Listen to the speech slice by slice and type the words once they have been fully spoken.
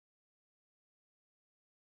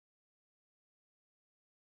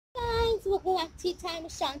welcome back to Time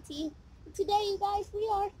with Shanti. Today, you guys, we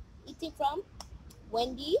are eating from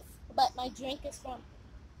Wendy's, but my drink is from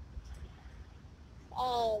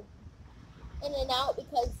uh, In-N-Out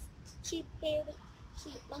because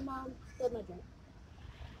my mom spilled my drink.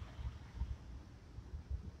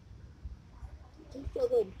 It's so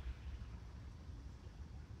good.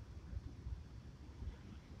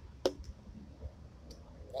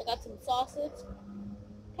 I got some sausage,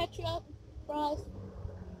 ketchup, fries,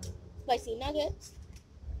 spicy nuggets,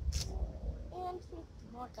 and some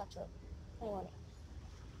more ketchup. I want it.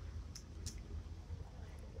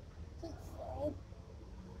 So,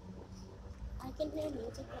 I can hear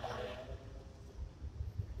music.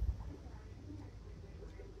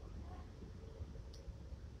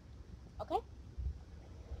 Okay?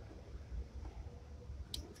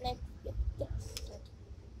 Let's get started.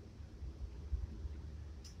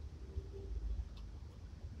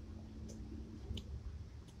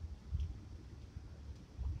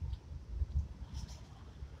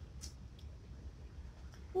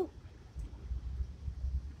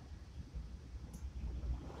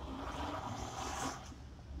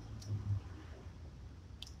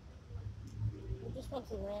 I just want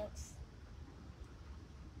some ranch.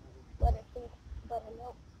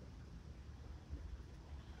 Buttermilk.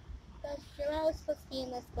 The Shiro was supposed to be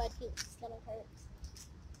in this, but his stomach hurts.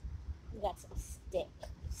 We got some steak.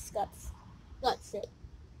 Got sick.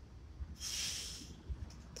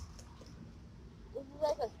 This is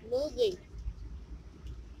like a smoothie.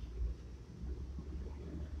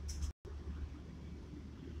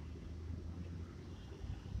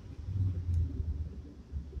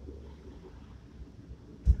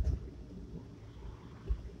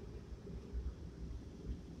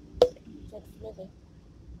 It's like a smoothie.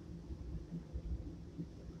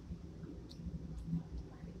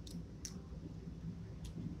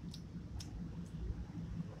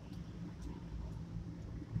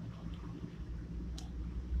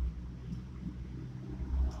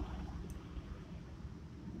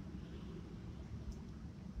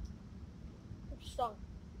 It's strong.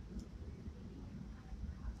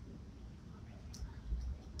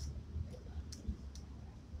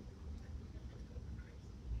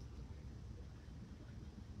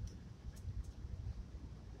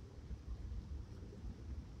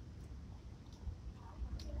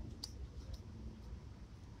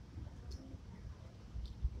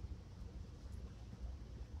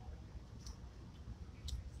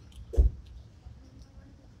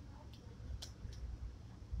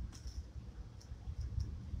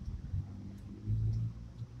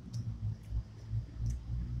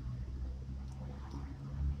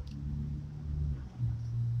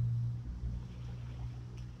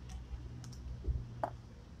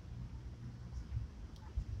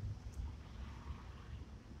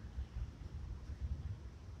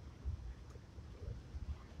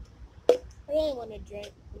 I really want to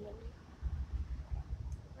drink.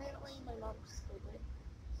 Apparently, my mom's stupid.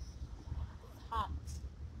 It's hot.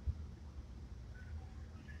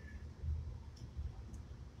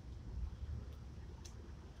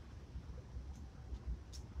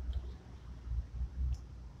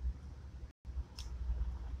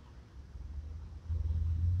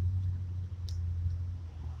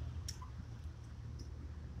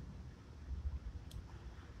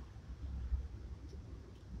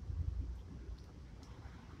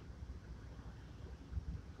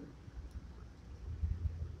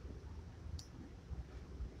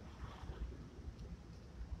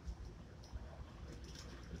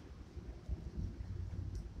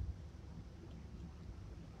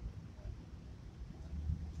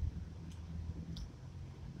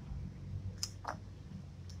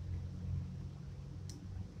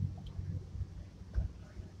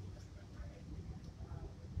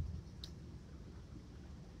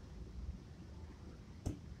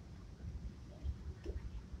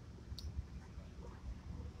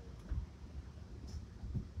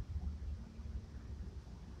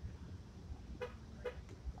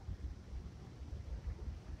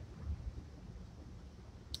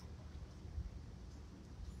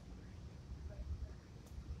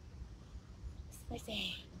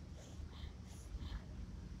 Spicy.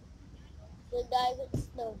 So, guys, it's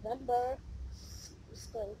November. It's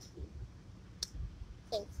going to be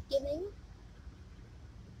Thanksgiving.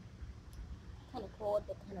 Kind of cold,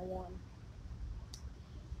 but kind of warm.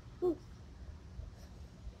 Whew.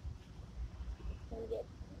 Gonna get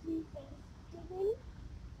Thanksgiving.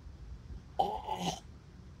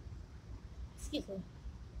 Excuse me.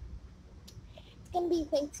 It's gonna be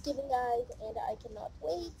Thanksgiving, guys, and I cannot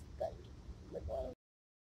wait. We're going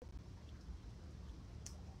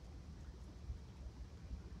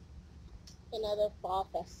another fall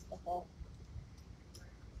festival.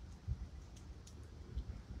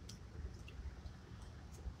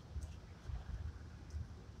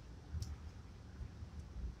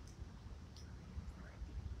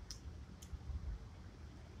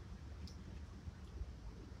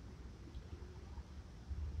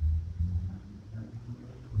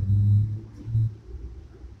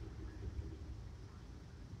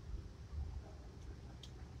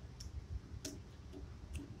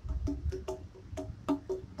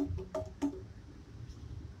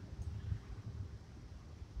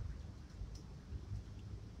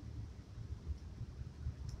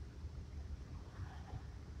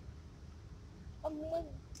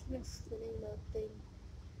 What's the name of the thing?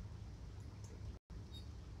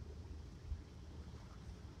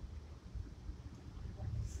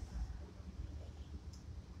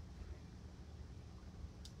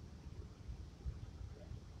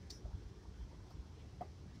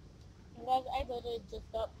 Guys, I literally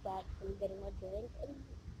just got back from getting my drink and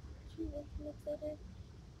 2 minutes later,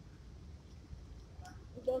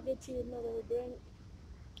 go get you another drink.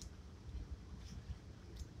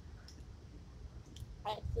 I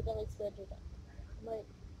accidentally spilled your drink. I'm like,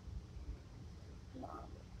 Mom,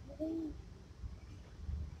 please.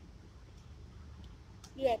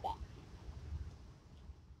 Be right back.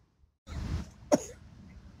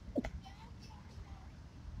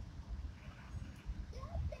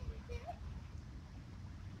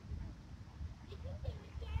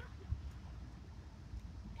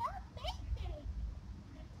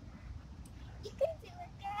 You can do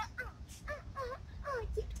it, girl.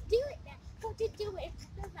 You can do it now. Go to do it.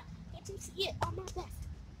 Can't you see it on my vest?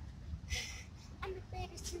 I'm the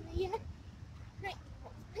baddest in the yard. Right,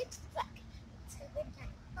 pitch black. To the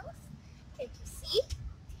house. Can't you see?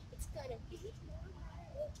 It's gonna be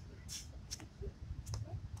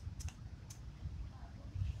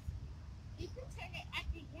You can turn it at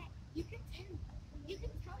the end. You can tell me. You can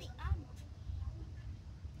tell me I'm.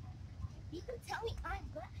 You can tell me I'm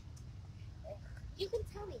black. You can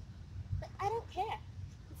tell me, but I don't care.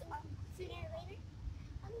 So sooner or later,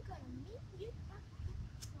 I'm gonna meet you.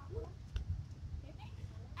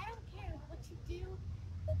 I don't care what you do,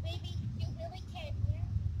 but baby, you really can, yeah?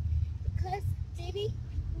 Because, baby,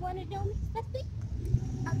 you wanna know me something?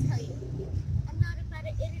 I'll tell you. I'm not about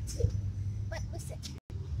an attitude, but listen,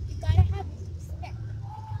 you gotta have respect.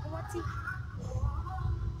 I want to.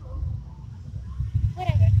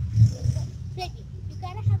 Whatever. Baby, you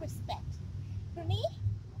gotta have respect. For me,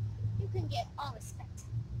 you can get all respect.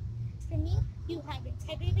 For me, you have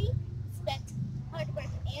integrity, respect, hard work,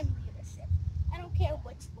 and leadership. I don't care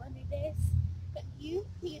which one it is, but you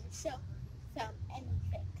need to show some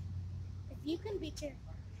anything. If you can reach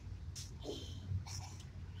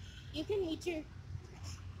your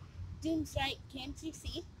dreams right, can't you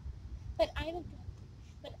see? But I'm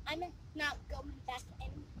not going back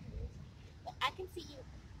anymore. But I can see you.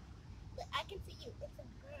 It's a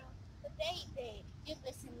girl. But baby, you're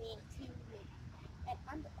listening to me. And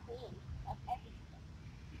I'm the queen of everything.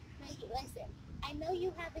 Now you listen. I know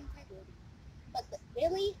you have integrity. But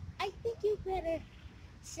really, I think you better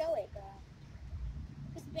show it, girl.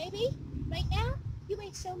 Because baby, right now, you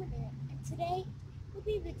ain't showing it. And today will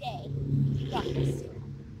be the day you rock this.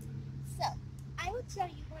 So, I will show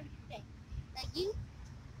you one thing.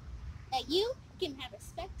 That you can have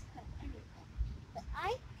respect for anything. But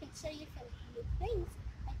I can show you some new things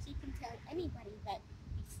that you can tell anybody that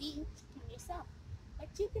you see in yourself. But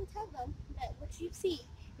you can tell them that what you see.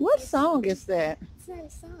 What song is that? It's not a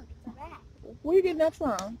song, it's a rap. Where you getting that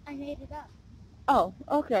from? I made it up. Oh,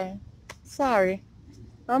 okay. Sorry.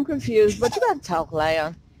 I'm confused, but you gotta talk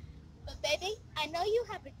loud. But baby, I know you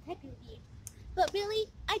have integrity. But really,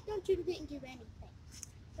 I don't you think you're anything.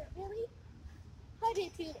 But really,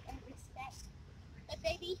 attitude and respect. But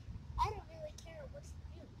baby, I don't really care what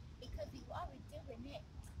you do because you already doing it.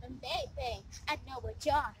 And baby, I know what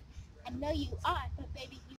you are. I know you are, but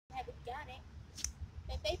baby, you haven't got it.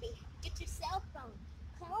 But baby, get your cell phone.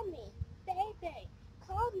 Call me. Baby,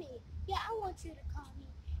 call me. Yeah, I want you to call me.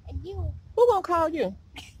 And you. Who gonna call you?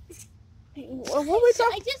 What we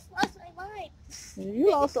talking? I just lost my line. You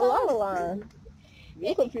Baby, lost a lot of lines. You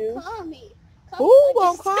Baby, confused. call me. Who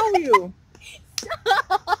gonna call you?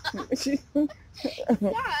 Stop.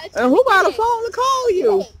 And who got a phone to call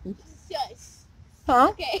you? Shush. Huh?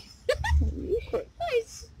 Okay.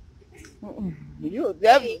 Hush. You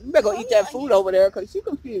better go eat that food over there because you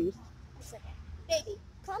confused. It's okay. Baby,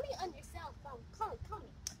 call me on your cell phone. Call me.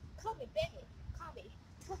 Call me, baby. Call me.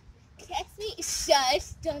 Text me.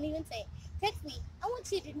 Shush. Don't even say it. Text me. I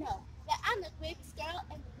want you to know that I'm the greatest girl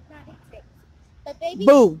in the United States. But baby.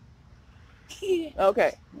 Boo.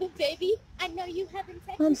 Okay. But baby, I know you have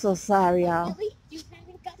integrity. I'm so sorry, y'all. Really, you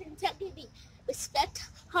haven't got integrity. Respect,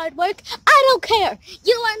 hard work. I don't care.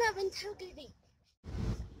 You don't have integrity.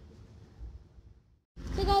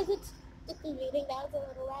 So guys, it's the reading. That was a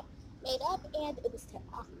little rap made up, and it was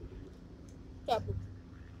terrible. Terrible.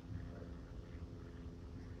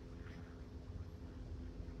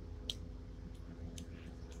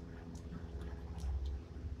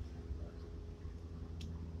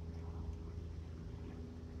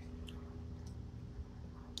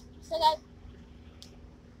 So guys,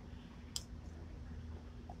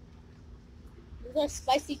 these are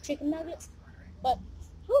spicy chicken nuggets, but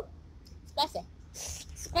whew, spicy.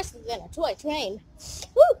 Spicy. than a toy train.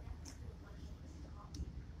 Woo!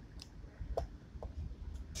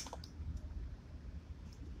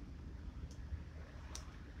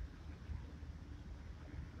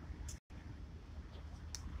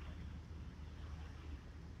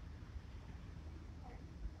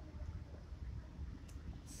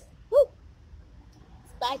 Woo!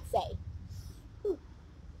 I'd say. Woo!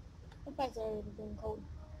 My friends are already getting cold.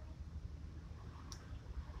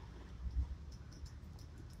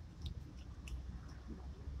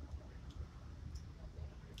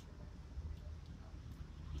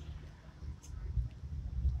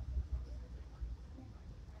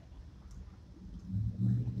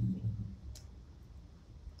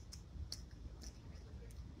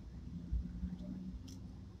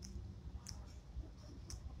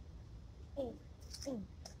 Mm, mm,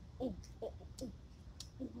 mm, mm, mm, mm.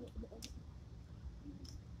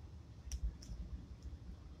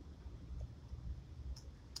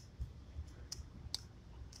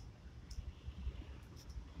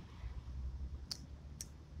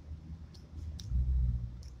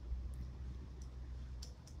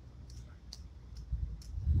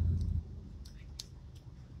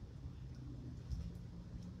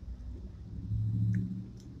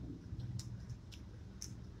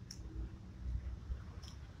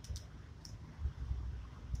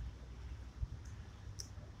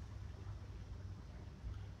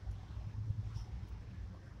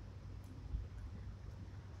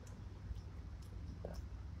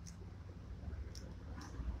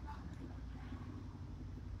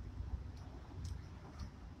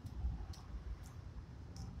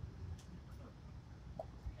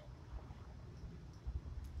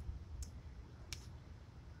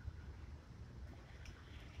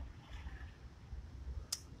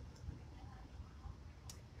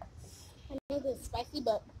 I know this is spicy,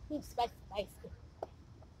 but it's spicy.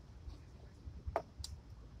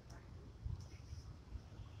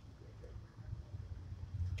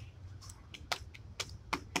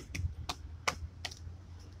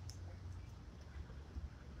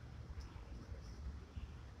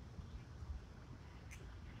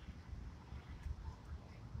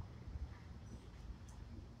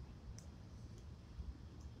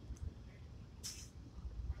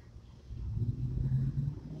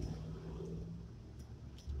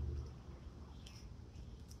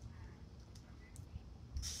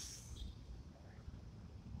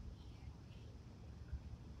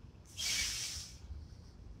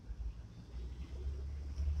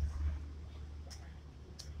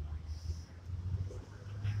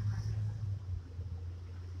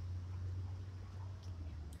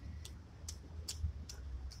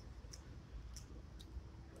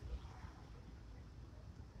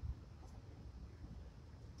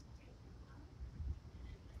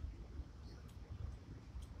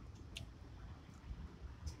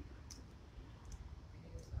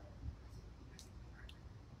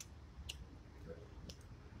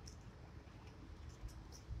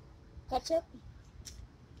 Ketchup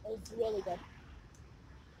is really good.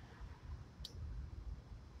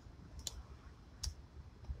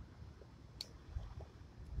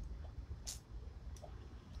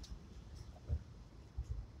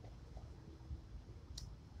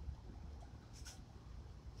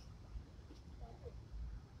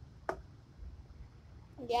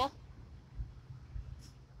 Yeah.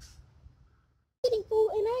 Getting full,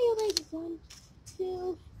 and I already 1,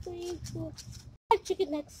 2, 3, 4, 5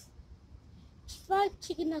 chicken nuggets. 5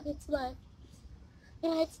 chicken nuggets left.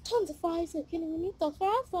 And I have tons of fries. I can't even eat those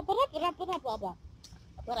fries. Blah, blah, blah, blah, blah, blah, blah.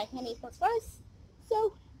 But I can't eat those fries.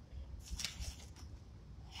 So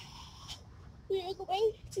we are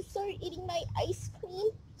going to start eating my ice cream.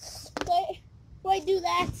 But before I do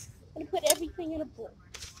that, I'm going to put everything in a bowl.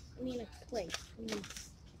 I mean a plate.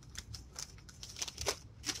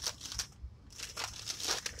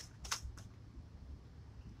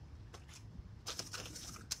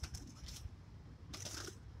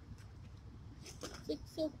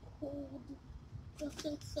 It's so cold.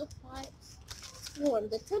 It's so hot. It's warm.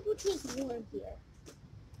 The temperature is warm here.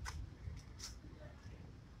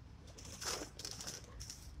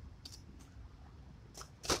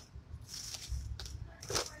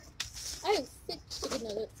 I have 6 chicken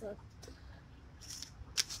nuggets left.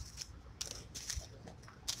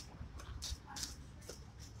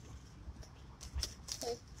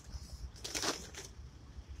 Okay.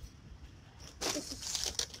 This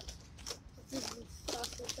is the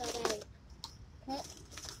sausage that I cut.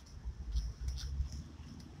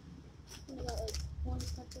 I got like 1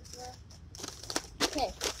 ketchup left. Okay.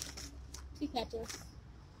 2 ketchups.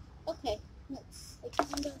 Okay, let's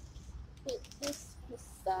kind of put this on the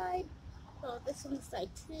side. Oh, this on the side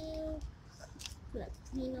too. Let's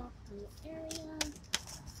clean off the area.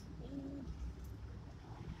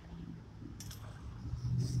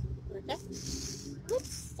 Okay. Let's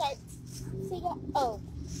start figure. Oh,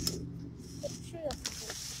 the tree.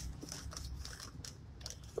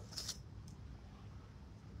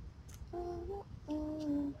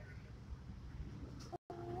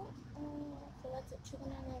 So that's a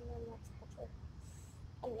chicken and then that's a butcher.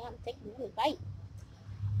 And now I'm taking a bite.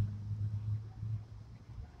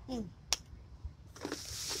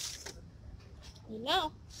 You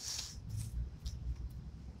know,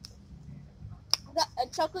 I got a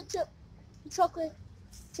chocolate chip, and chocolate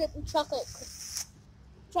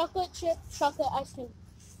chip, chocolate ice cream.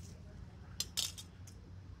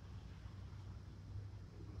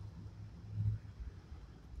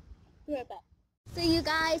 Be right back. So you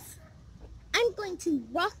guys, I'm going to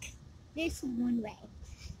rock this one way.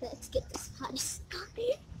 Let's get this party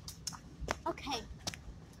started. Okay.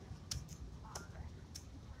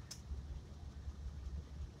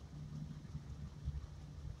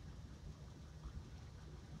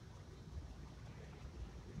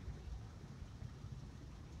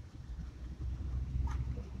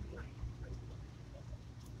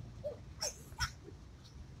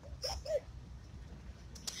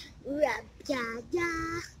 Rub, da, da.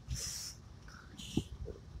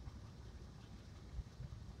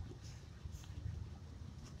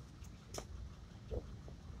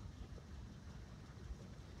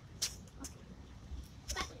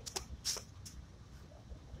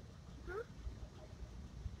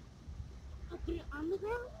 I'll put it on the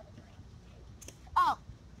ground. Oh,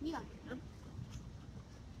 yeah.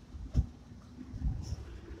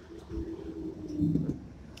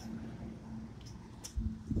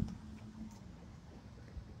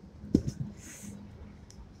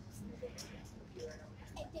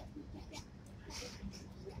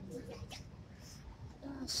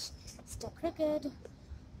 Gosh, still crooked.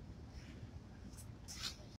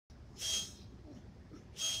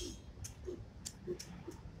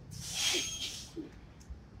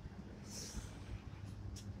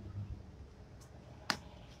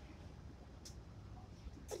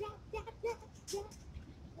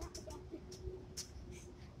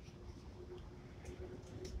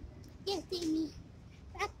 You see me.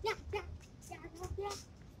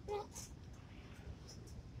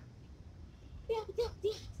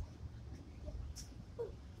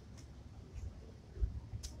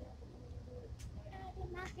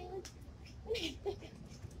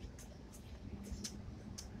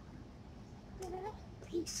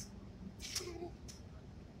 Peace.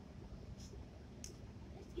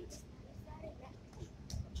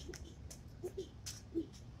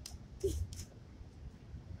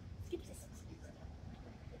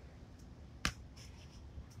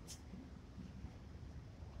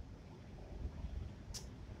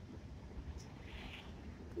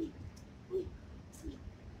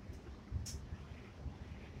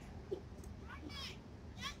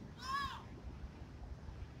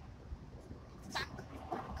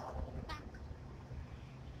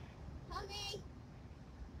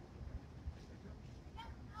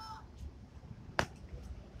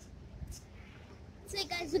 So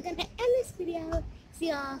guys, we're gonna end this video. See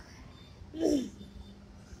y'all. See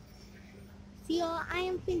y'all. I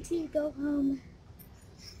am going to go home,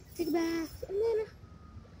 take a bath, and then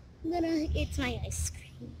I'm gonna eat my ice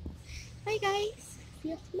cream. Bye guys. See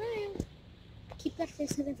you tomorrow. Keep that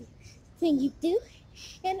first thing you do.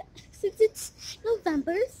 And since it's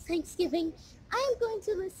November, Thanksgiving, I'm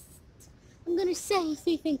gonna say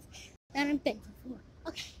 3 things that I'm thankful for.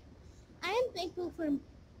 Okay. I am thankful for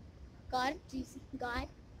God, Jesus, God.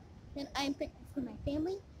 And I am thankful for my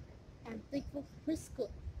family. I'm thankful for school.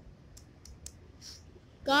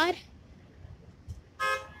 God,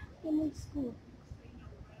 family, school.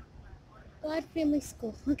 God, family,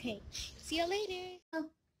 school. Okay. See you later.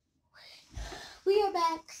 We are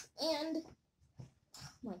back, and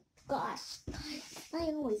oh my gosh, I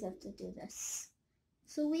always have to do this.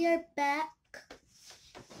 So we are back,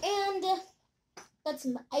 and got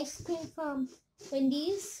some ice cream from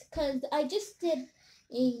Wendy's, because I just did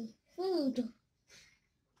a food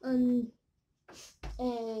a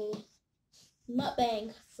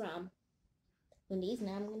mukbang from Wendy's.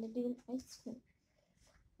 Now I'm gonna do an ice cream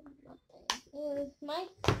mukbang.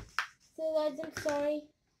 So guys, I'm sorry.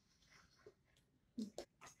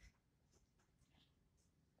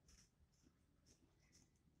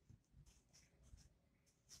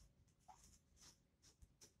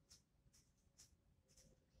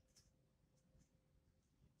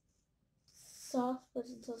 Soft, but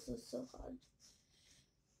it's also so hard.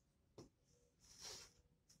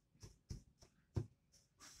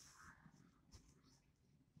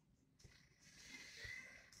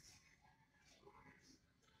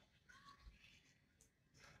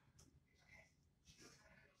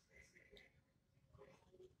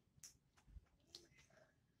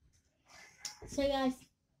 So guys,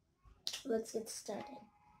 let's get started.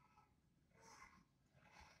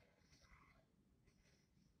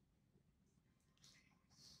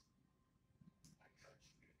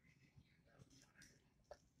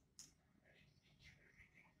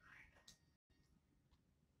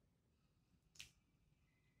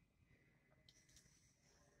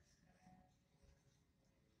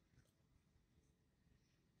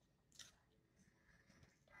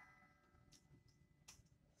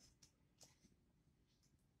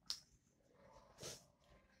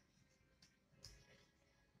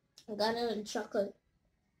 I got it in chocolate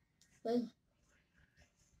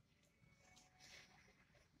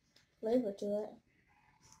flavor to it.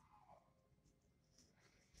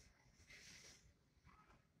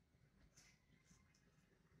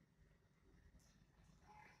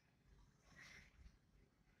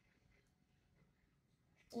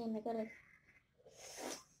 And I got a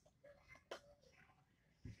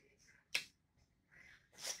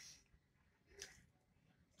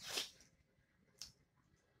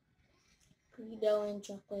cookie dough and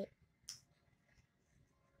chocolate.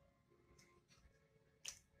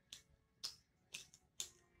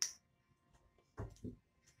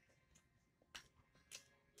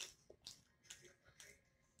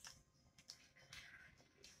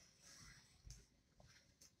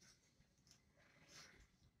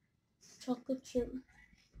 Chocolate chip.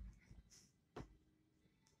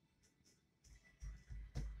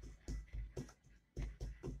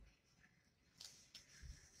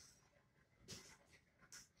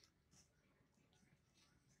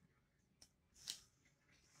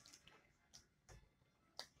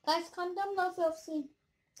 Guys, comment down below if you've seen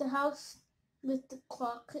the house with the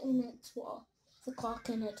clock in its wall. The clock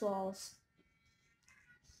in its walls.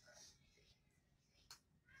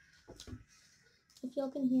 If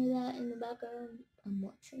y'all can hear that in the background, I'm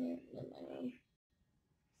watching it in my room.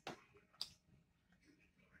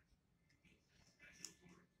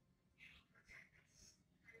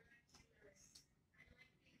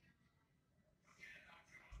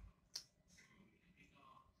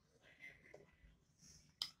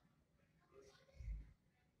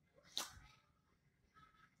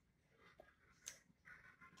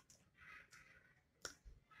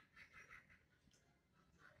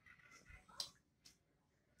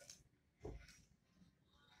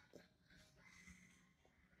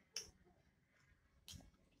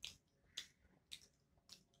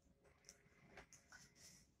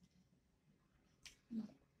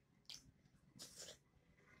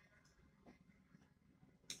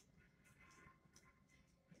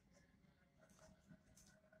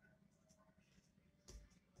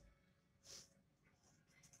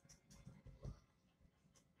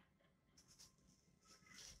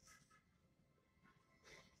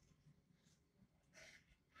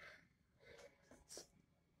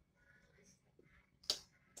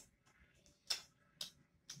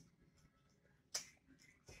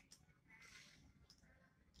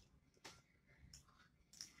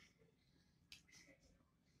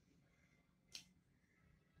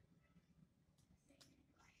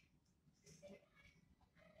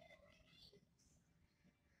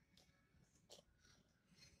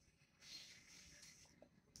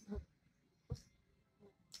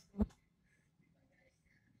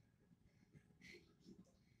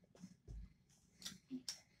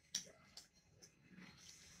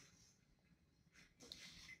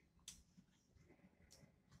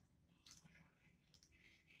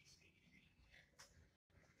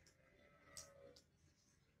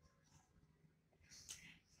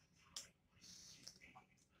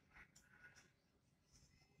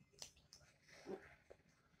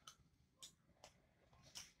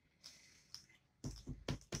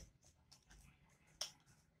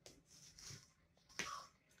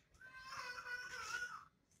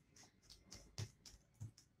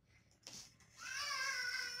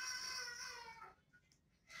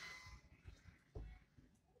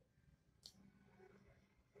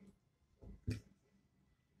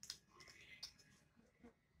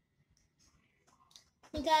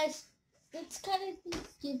 Hey guys, it's kind of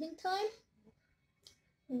Thanksgiving time.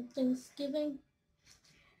 And Thanksgiving,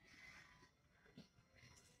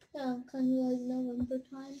 yeah, kind of like November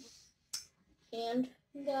time. And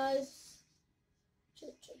guys,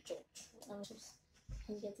 I'm just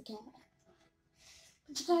gonna get the cat.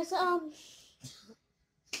 But you guys,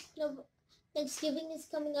 no, Thanksgiving is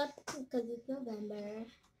coming up because it's November.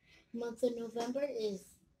 Month of November is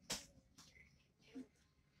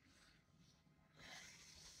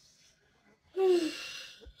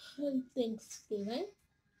Thanksgiving.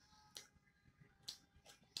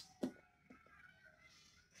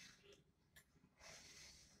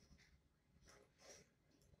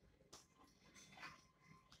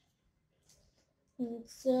 And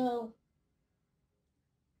so,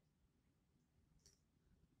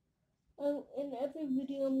 in every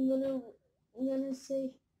video, I'm gonna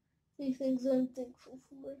say 3 things I'm thankful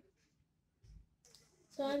for.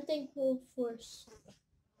 So I'm thankful for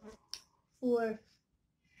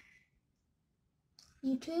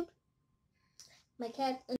YouTube, my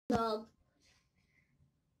cat and dog,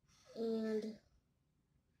 and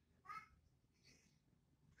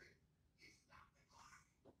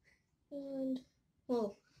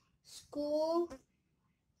school,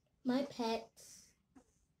 my pets,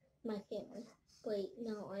 my family. Wait,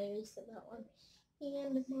 no, I already said that one.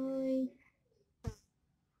 And my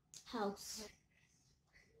house.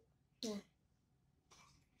 Yeah.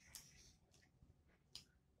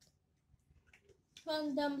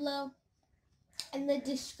 Comment down below in the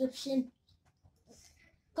description.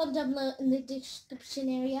 Comment down below in the description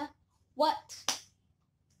area. What?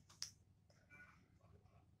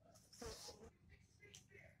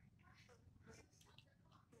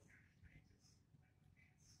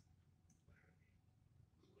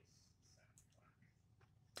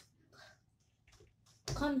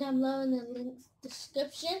 Comment down below in the link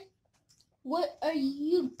description. What are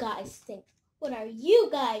you guys think? What are you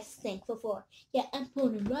guys thankful for? Yeah, I'm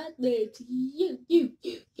pointing right there to you.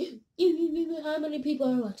 How many people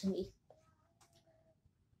are watching me?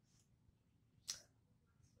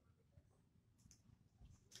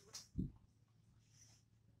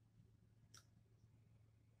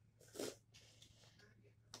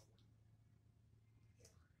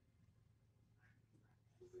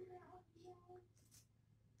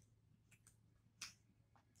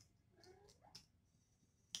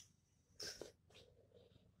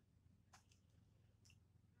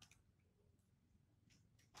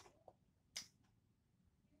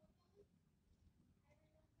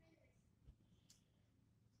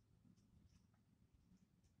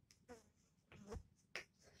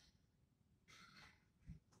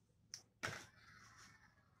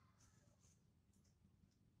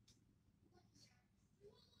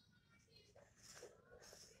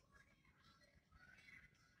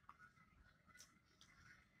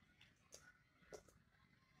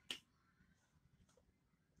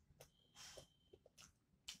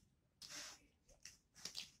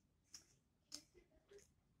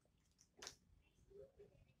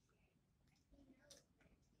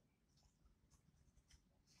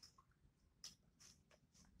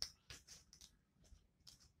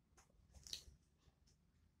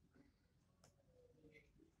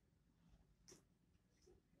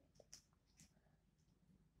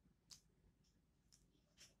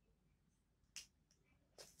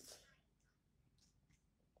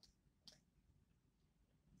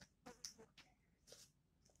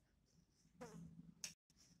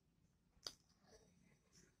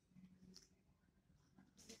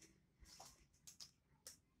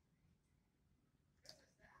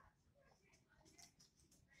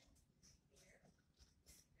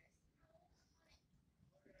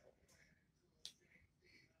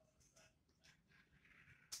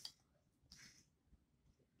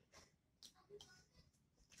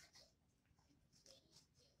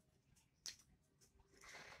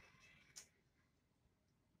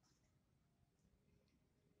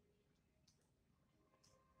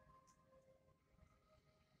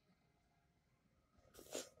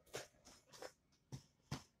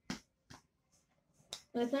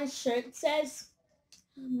 Like my shirt says,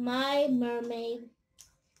 my mermaid.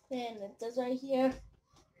 Then it says right here,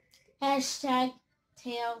 hashtag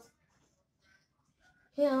tale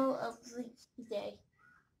of the day.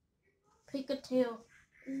 Pick a tail,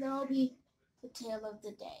 and that'll be the tale of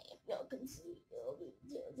the day. If y'all can see, it'll be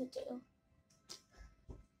the tail.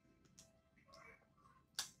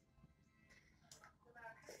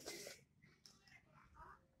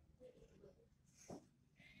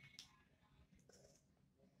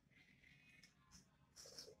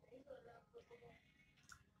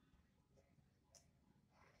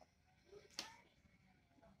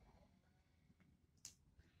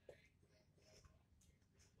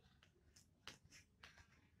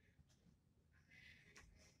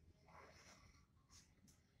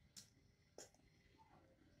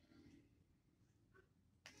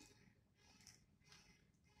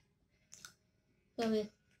 Okay.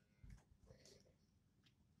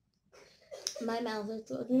 My mouth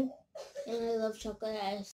is watering, and I love chocolate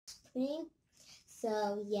ice cream.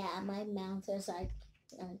 So yeah, my mouth is like,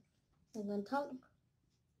 I'm gonna talk.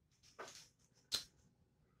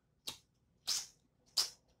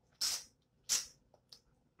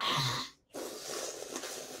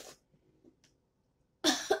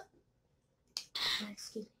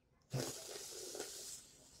 Excuse me.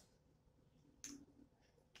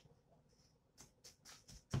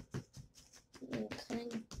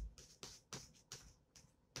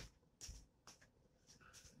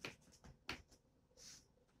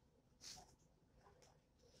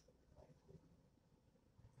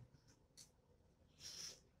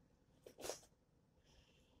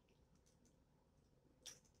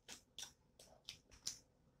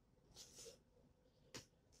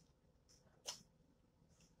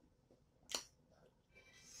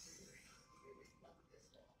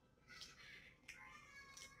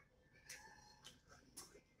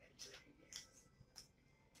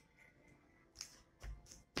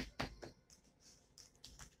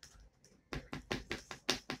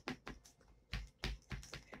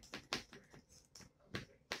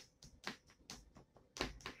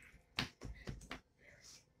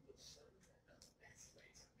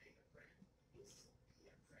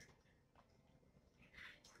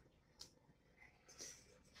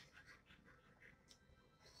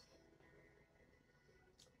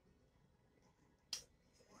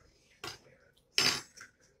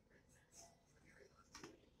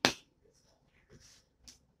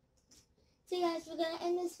 we're going to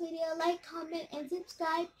end this video. Like, comment, and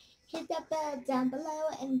subscribe. Hit that bell down below.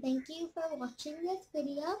 And thank you for watching this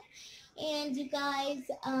video. And you guys,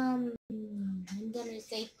 I'm going to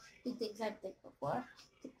say the things I've said before.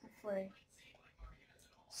 For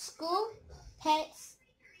school, pets,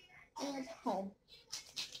 and home.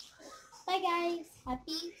 Bye guys.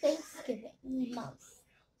 Happy Thanksgiving month.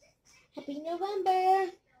 Happy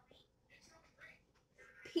November.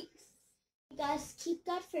 Peace. You guys keep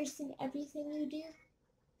God first in everything you do.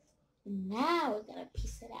 Now we're going to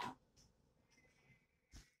peace it out.